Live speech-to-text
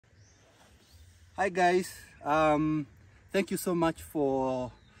Hi guys, thank you so much for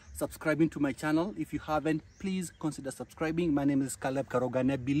subscribing to my channel. If you haven't, please consider subscribing. My name is Karuga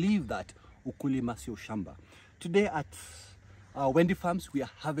and I believe that ukulima sio shamba. Today at Wendy Farms we are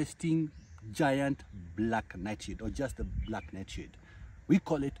harvesting giant black nightshade, or just the black nightshade. We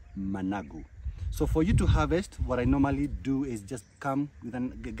call it Managu. So for you to harvest, what I normally do is just come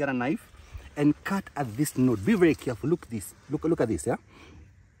with get a knife and cut at this node. Be very careful. Look this. Look at this. Yeah.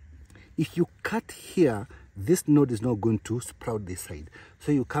 If you cut here, this node is not going to sprout this side.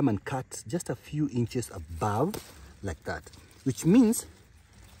 So you come and cut just a few inches above, like that, which means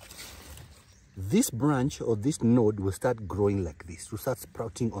this branch or this node will start growing like this, will start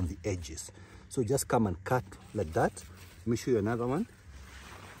sprouting on the edges. So just come and cut like that. Let me show you another one.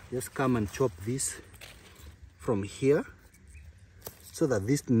 Just come and chop this from here so that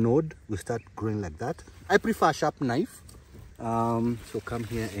this node will start growing like that. I prefer a sharp knife. So come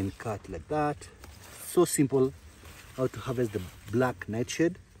here and cut like that. So simple how to harvest the black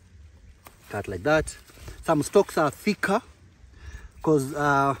nightshade. Cut like that. Some stalks are thicker because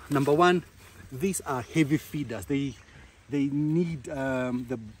number one, these are heavy feeders. They need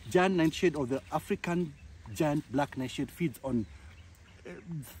the giant nightshade, or the African giant black nightshade feeds on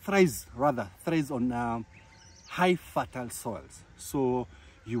thrives on high fertile soils. So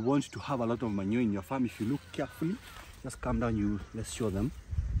you want to have a lot of manure in your farm. If you look carefully, just come down, let's show them.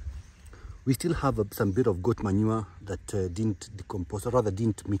 We still have some bit of goat manure that didn't decompose, or rather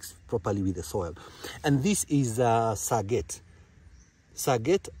didn't mix properly with the soil. And this is sarget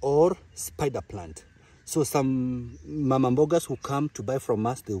or spider plant. So some mama mbogas who come to buy from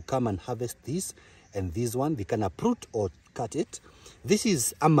us, they will come and harvest this, and this one they can uproot or cut it. This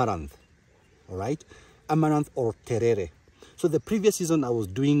is amaranth, all right, amaranth or terere. So the previous season I was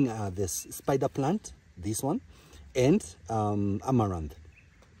doing this spider plant, this one, and amaranth.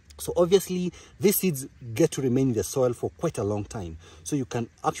 So obviously these seeds get to remain in the soil for quite a long time. So you can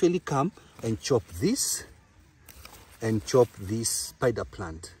actually come and chop this and chop this spider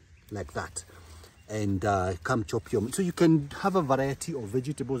plant like that, and come chop your, so you can have a variety of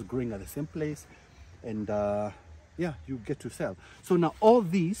vegetables growing at the same place, and yeah, you get to sell. So now all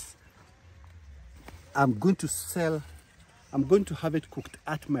these I'm going to sell. I'm going to have it cooked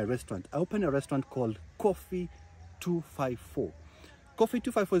at my restaurant. I opened a restaurant called Coffee 254. Coffee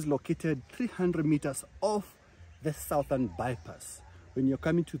 254 is located 300 meters off the southern bypass. When you're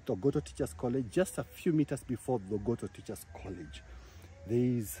coming to Togoto Teachers College, just a few meters before Togoto Teachers College,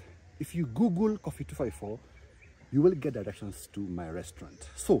 if you Google Coffee 254, you will get directions to my restaurant.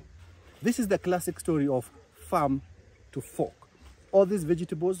 So this is the classic story of farm to fork. All these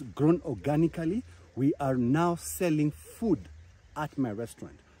vegetables grown organically, we are now selling food at my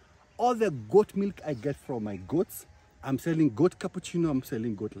restaurant. All the goat milk I get from my goats, I'm selling goat cappuccino, I'm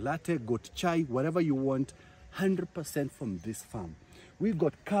selling goat latte, goat chai, whatever you want, 100% from this farm. We've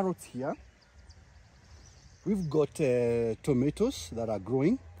got carrots here. We've got tomatoes that are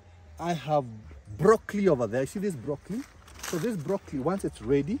growing. I have broccoli over there. See this broccoli? So this broccoli, once it's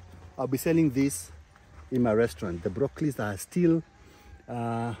ready, I'll be selling this in my restaurant. The broccolis are still,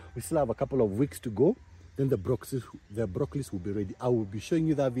 we still have a couple of weeks to go. Then the broccolis will be ready. I will be showing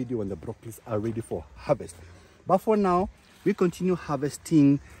you that video when the broccolis are ready for harvest. But for now, we continue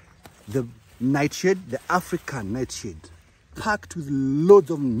harvesting the nightshade, the African nightshade, packed with loads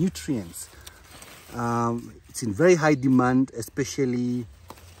of nutrients. It's in very high demand, especially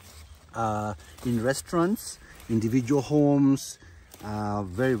in restaurants, individual homes.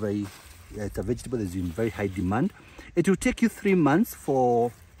 It's a vegetable that's in very high demand. It will take you 3 months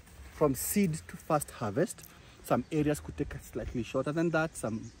from seed to first harvest. Some areas could take slightly shorter than that.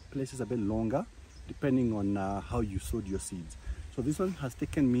 Some places a bit longer, depending on how you sowed your seeds. So this one has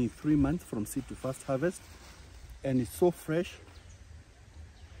taken me 3 months from seed to first harvest, and it's so fresh,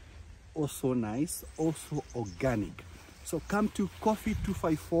 also nice, also organic. So come to Coffee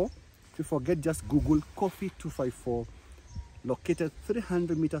 254. If you forget, just Google Coffee 254, located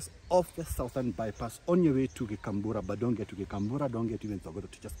 300 meters off the southern bypass on your way to Gikambura. But don't get to Gikambura, don't get to even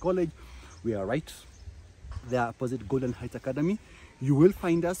Togoto Teachers College. We are right there opposite Golden Heights Academy. You will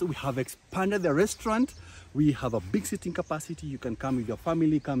find us. We have expanded the restaurant. We have a big seating capacity. You can come with your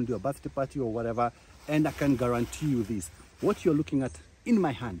family, come to a birthday party or whatever, and I can guarantee you this. What you're looking at in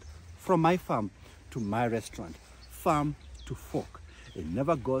my hand, from my farm to my restaurant, farm to fork, it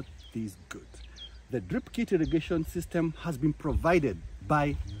never got this good. The drip kit irrigation system has been provided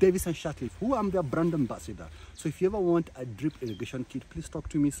by Davis and Shatcliffe, who I'm their brand ambassador. So if you ever want a drip irrigation kit, please talk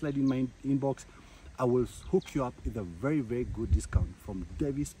to me, slide in my inbox. I will hook you up with a very, very good discount from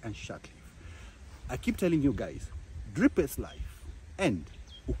Davis and Shatcliffe. I keep telling you guys, drip is life and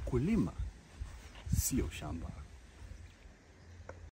ukulima sio shamba.